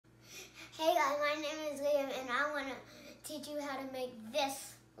teach you how to make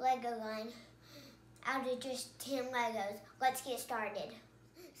this Lego line out of just 10 Legos. Let's get started.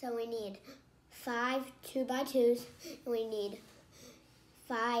 So we need 5 2x2s, and we need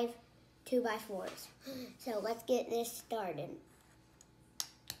 5 2x4s. So let's get this started.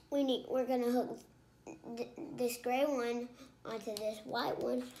 We're gonna hook this gray one onto this white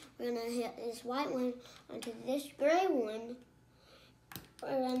one. We're gonna hook this white one onto this gray one.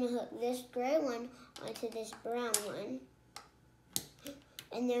 We're gonna hook this gray one onto this brown one.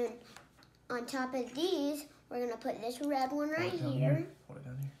 And then on top of these, we're gonna put this red one right here. Hold it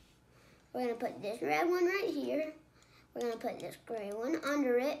down here. We're gonna put this red one right here. We're gonna put this gray one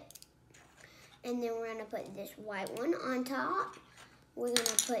under it. And then we're gonna put this white one on top. We're gonna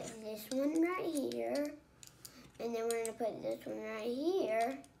put this one right here. And then we're gonna put this one right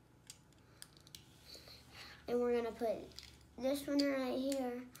here. And we're gonna put this one right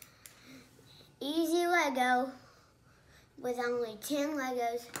here. Easy Lego with only 10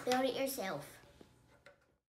 Legos. Build it yourself.